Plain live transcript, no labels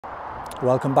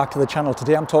Welcome back to the channel.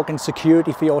 Today I'm talking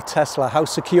security for your Tesla. How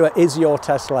secure is your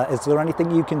Tesla? Is there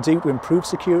anything you can do to improve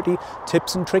security?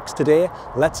 Tips and tricks today.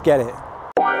 Let's get it.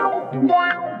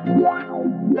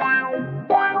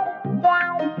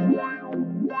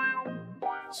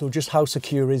 So just how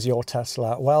secure is your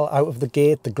Tesla? Well, out of the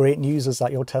gate, the great news is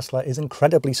that your Tesla is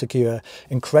incredibly secure,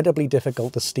 incredibly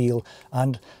difficult to steal,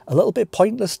 and a little bit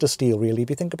pointless to steal, really.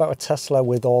 If you think about a Tesla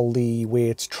with all the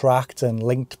way it's tracked and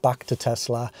linked back to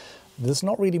Tesla, there's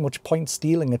not really much point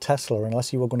stealing a Tesla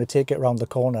unless you were going to take it around the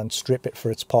corner and strip it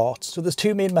for its parts. So there's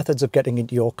two main methods of getting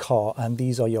into your car, and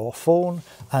these are your phone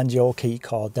and your key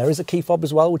card. There is a key fob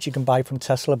as well, which you can buy from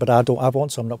Tesla, but I don't have one,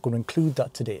 so I'm not going to include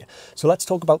that today. So let's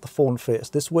talk about the phone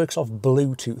first. This works off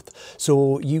Bluetooth.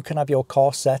 So you can have your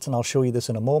car set, and I'll show you this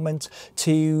in a moment,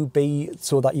 to be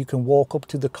so that you can walk up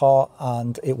to the car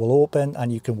and it will open,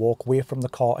 and you can walk away from the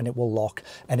car and it will lock.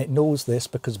 And it knows this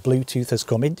because Bluetooth has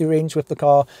come into range with the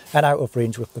car and out of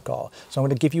range with the car. So I'm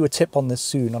going to give you a tip on this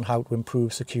soon on how to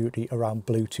improve security around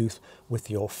Bluetooth with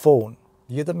your phone.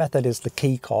 The other method is the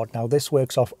key card. Now this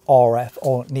works off RF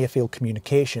or near field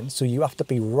communication, so you have to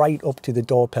be right up to the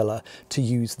door pillar to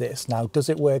use this. Now, does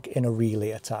it work in a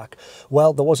relay attack?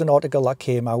 Well, there was an article that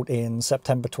came out in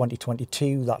September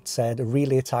 2022 that said a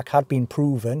relay attack had been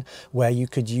proven where you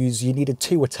needed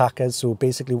two attackers. So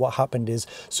basically what happened is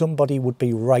somebody would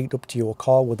be right up to your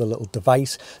car with a little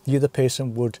device. The other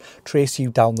person would trace you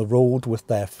down the road with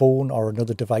their phone or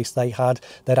another device they had.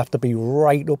 They'd have to be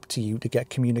right up to you to get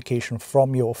communication from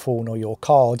your phone or your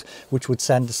card, which would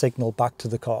send a signal back to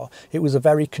the car. It was a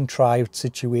very contrived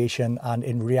situation, and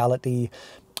in reality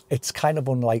it's kind of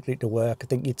unlikely to work. I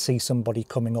think you'd see somebody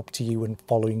coming up to you and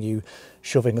following you,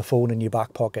 shoving a phone in your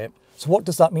back pocket. So what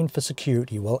does that mean for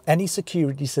security? Well, any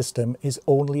security system is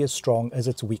only as strong as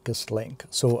its weakest link.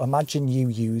 So imagine you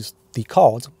use the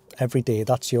card every day.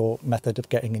 That's your method of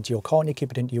getting into your car, and you keep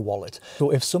it into your wallet.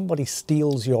 So if somebody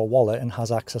steals your wallet and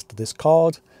has access to this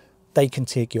card, they can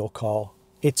take your car,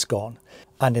 it's gone.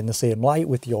 And in the same light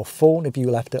with your phone, if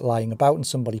you left it lying about and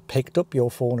somebody picked up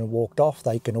your phone and walked off,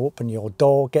 they can open your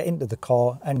door, get into the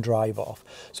car and drive off.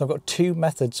 So I've got two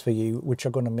methods for you which are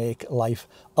going to make life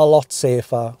a lot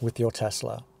safer with your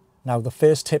Tesla. Now, the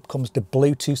first tip comes to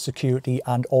Bluetooth security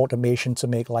and automation to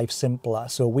make life simpler.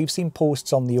 So we've seen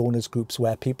posts on the owners groups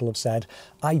where people have said,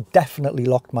 I definitely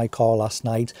locked my car last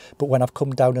night, but when I've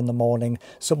come down in the morning,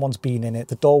 someone's been in it,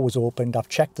 the door was opened, I've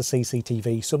checked the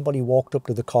CCTV, somebody walked up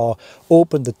to the car,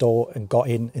 opened the door and got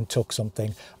in and took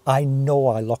something. I know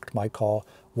I locked my car.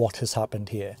 What has happened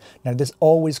here? Now, this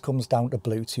always comes down to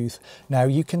Bluetooth. Now,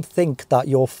 you can think that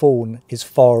your phone is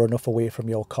far enough away from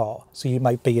your car. So you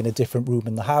might be in a different room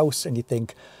in the house and you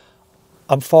think,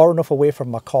 I'm far enough away from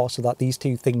my car so that these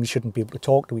two things shouldn't be able to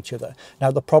talk to each other.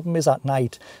 Now, the problem is at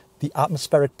night, the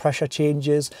atmospheric pressure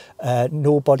changes,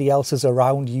 nobody else is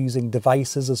around using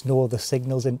devices, there's no other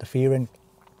signals interfering.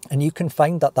 And you can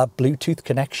find that that Bluetooth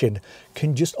connection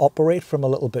can just operate from a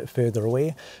little bit further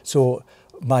away. So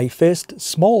my first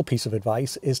small piece of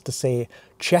advice is to say,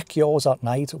 check yours at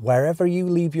night. Wherever you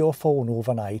leave your phone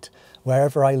overnight,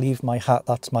 wherever I leave my hat,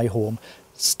 that's my home.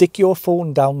 Stick your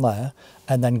phone down there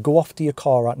and then go off to your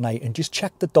car at night and just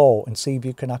check the door and see if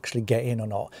you can actually get in or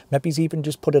not. Maybe even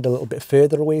just put it a little bit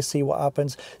further away, see what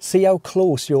happens. See how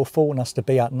close your phone has to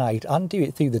be at night, and do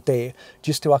it through the day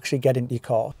just to actually get into your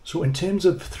car. So in terms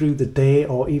of through the day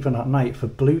or even at night for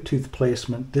Bluetooth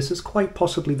placement, this is quite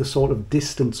possibly the sort of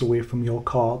distance away from your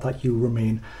car that you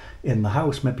remain in the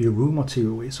house, maybe a room or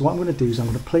two away. So what I'm going to do is I'm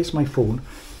going to place my phone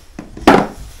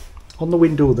on the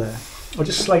window there, or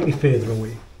just slightly further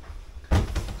away.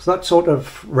 So that sort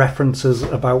of references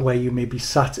about where you may be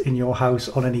sat in your house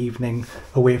on an evening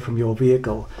away from your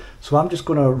vehicle. So I'm just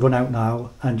going to run out now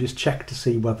and just check to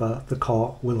see whether the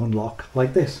car will unlock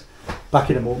like this. Back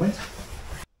in a moment.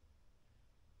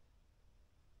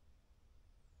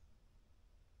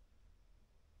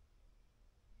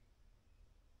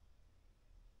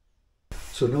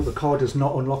 So no, the car does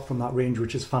not unlock from that range,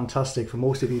 which is fantastic. For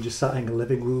most of you just sat in a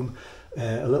living room,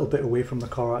 a little bit away from the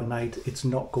car at night, it's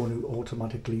not going to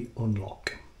automatically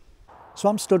unlock. So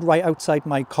I'm stood right outside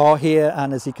my car here,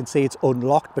 and as you can see, it's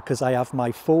unlocked because I have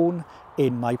my phone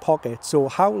in my pocket. So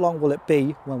how long will it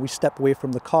be when we step away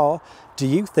from the car, do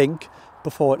you think,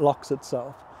 before it locks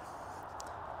itself?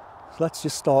 So let's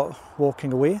just start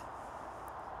walking away.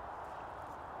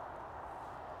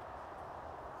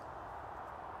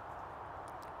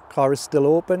 Car is still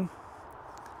open.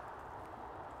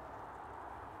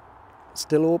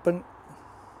 Still open.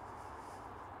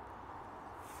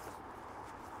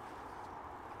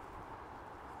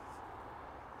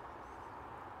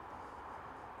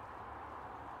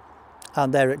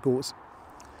 And there it goes.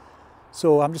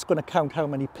 So I'm just going to count how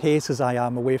many paces I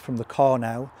am away from the car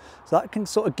now. So that can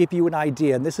sort of give you an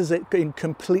idea. And this is in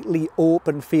completely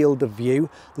open field of view.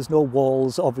 There's no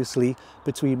walls, obviously,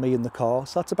 between me and the car.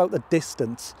 So that's about the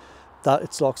distance that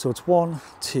it's locked. So it's 1,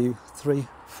 2, 3,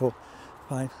 4,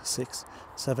 5, 6,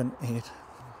 7, 8,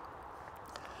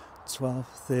 12,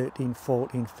 13,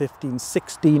 14, 15,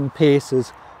 16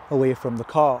 paces away from the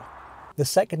car. The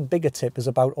second bigger tip is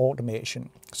about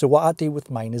automation. So what I do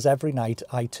with mine is every night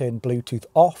I turn Bluetooth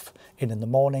off, and in the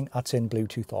morning I turn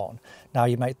Bluetooth on. Now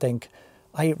you might think,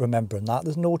 I ain't remembering that.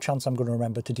 There's no chance I'm going to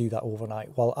remember to do that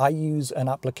overnight. Well, I use an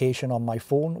application on my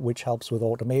phone which helps with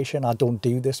automation. I don't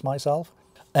do this myself.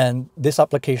 And this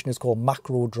application is called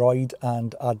Macro Droid,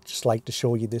 and I'd just like to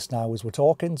show you this now as we're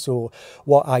talking. So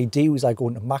what I do is I go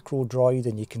into Macro Droid,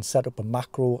 and you can set up a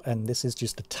macro, and this is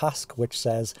just a task which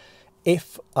says,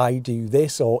 if I do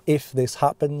this, or if this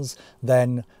happens,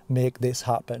 then make this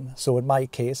happen. So in my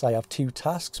case, I have two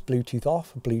tasks, Bluetooth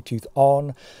off, Bluetooth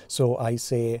on. So I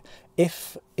say,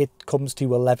 if it comes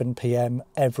to 11 PM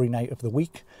every night of the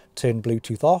week, turn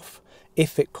Bluetooth off.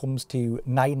 If it comes to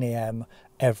 9 AM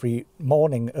every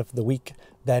morning of the week,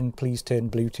 then please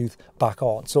turn Bluetooth back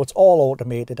on. So it's all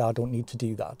automated. I don't need to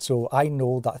do that. So I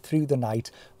know that through the night,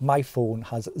 my phone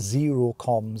has zero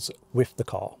comms with the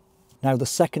car. Now, the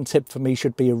second tip for me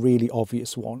should be a really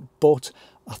obvious one, but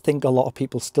I think a lot of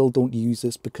people still don't use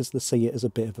this because they see it as a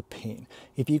bit of a pain.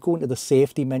 If you go into the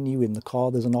safety menu in the car,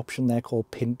 there's an option there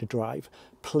called Pin to Drive.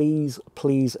 Please,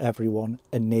 please, everyone,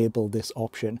 enable this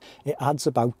option. It adds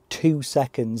about 2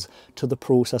 seconds to the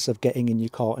process of getting in your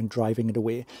car and driving it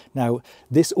away. Now,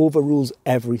 this overrules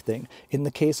everything. In the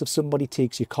case of somebody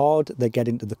takes your card, they get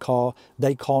into the car,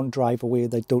 they can't drive away,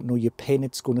 they don't know your PIN,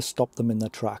 it's going to stop them in their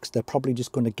tracks. They're probably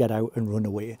just going to get out and run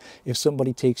away. If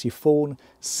somebody takes your phone,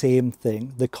 same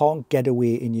thing. They can't get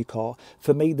away in your car.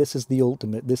 For me, this is the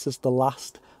ultimate. This is the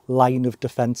last line of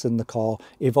defense in the car.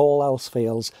 If all else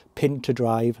fails, Pin to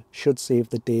Drive should save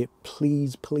the day.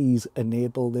 Please, please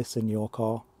enable this in your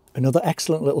car. Another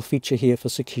excellent little feature here for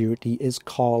security is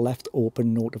car left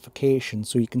open notification.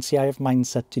 So you can see I have mine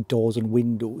set to doors and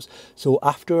windows. So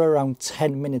after around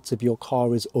 10 minutes if your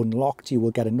car is unlocked, you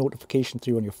will get a notification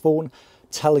through on your phone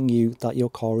telling you that your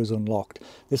car is unlocked.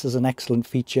 This is an excellent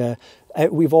feature.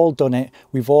 We've all done it.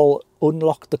 We've all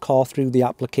unlocked the car through the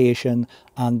application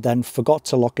and then forgot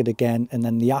to lock it again, and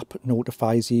then the app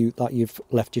notifies you that you've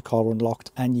left your car unlocked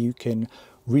and you can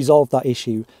resolve that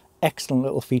issue. Excellent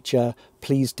little feature.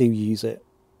 Please do use it.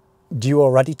 Do you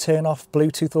already turn off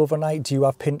Bluetooth overnight? Do you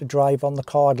have Pin to Drive on the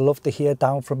car? I'd love to hear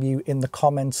down from you in the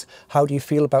comments. How do you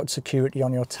feel about security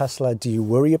on your Tesla? Do you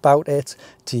worry about it?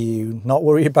 Do you not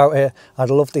worry about it? I'd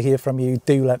love to hear from you.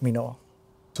 Do let me know.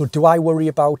 So do I worry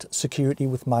about security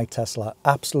with my Tesla?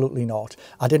 Absolutely not.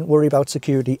 I didn't worry about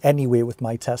security anyway with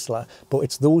my Tesla, but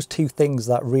it's those two things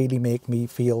that really make me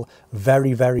feel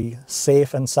very, very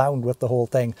safe and sound with the whole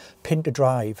thing. Pin to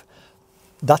Drive.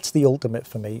 That's the ultimate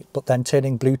for me. But then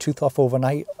turning Bluetooth off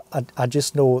overnight, I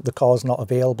just know the car's not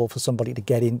available for somebody to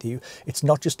get into. It's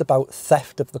not just about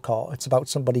theft of the car, it's about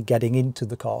somebody getting into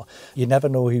the car. You never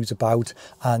know who's about,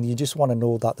 and you just want to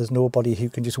know that there's nobody who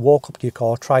can just walk up to your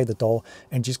car, try the door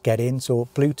and just get in. So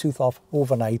Bluetooth off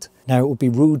overnight. Now, it would be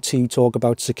rude to talk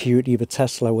about security of a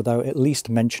Tesla without at least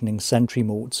mentioning Sentry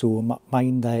mode. So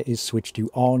mine there is switched to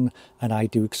on, and I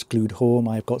do exclude home.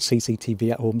 I've got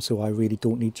CCTV at home, so I really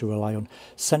don't need to rely on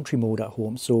Sentry mode at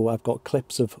home. So I've got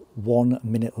clips of 1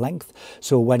 minute length.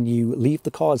 So when you leave the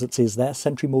car, as it says there,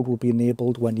 Sentry mode will be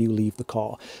enabled when you leave the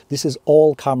car. This is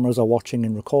all cameras are watching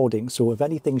and recording. So if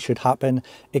anything should happen,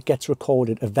 it gets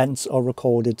recorded. Events are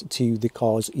recorded to the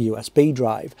car's USB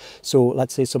drive. So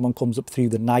let's say someone comes up through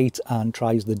the night and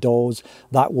tries the doors,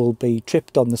 that will be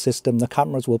tripped on the system. The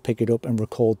cameras will pick it up and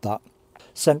record that.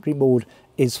 Sentry mode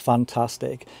is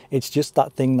fantastic. It's just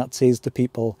that thing that says to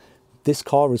people, this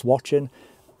car is watching,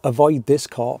 avoid this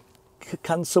car.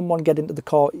 Can someone get into the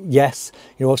car? Yes.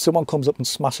 You know, if someone comes up and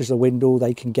smashes a window,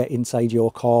 they can get inside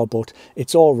your car, but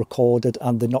it's all recorded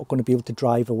and they're not going to be able to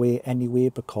drive away anyway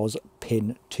because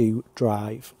Pin to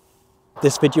Drive.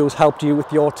 This video has helped you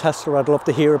with your Tesla. I'd love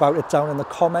to hear about it down in the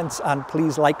comments, and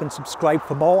please like and subscribe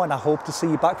for more, and I hope to see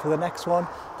you back for the next one.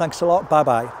 Thanks a lot. Bye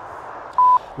bye.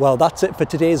 Well, that's it for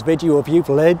today's video. If you've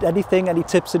learned anything, any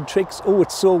tips and tricks, oh,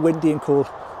 it's so windy and cold.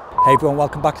 Hey everyone,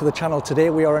 welcome back to the channel. Today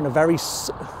we are in a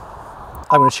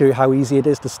I'm going to show you how easy it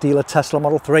is to steal a Tesla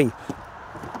Model 3.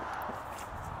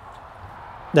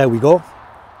 There we go.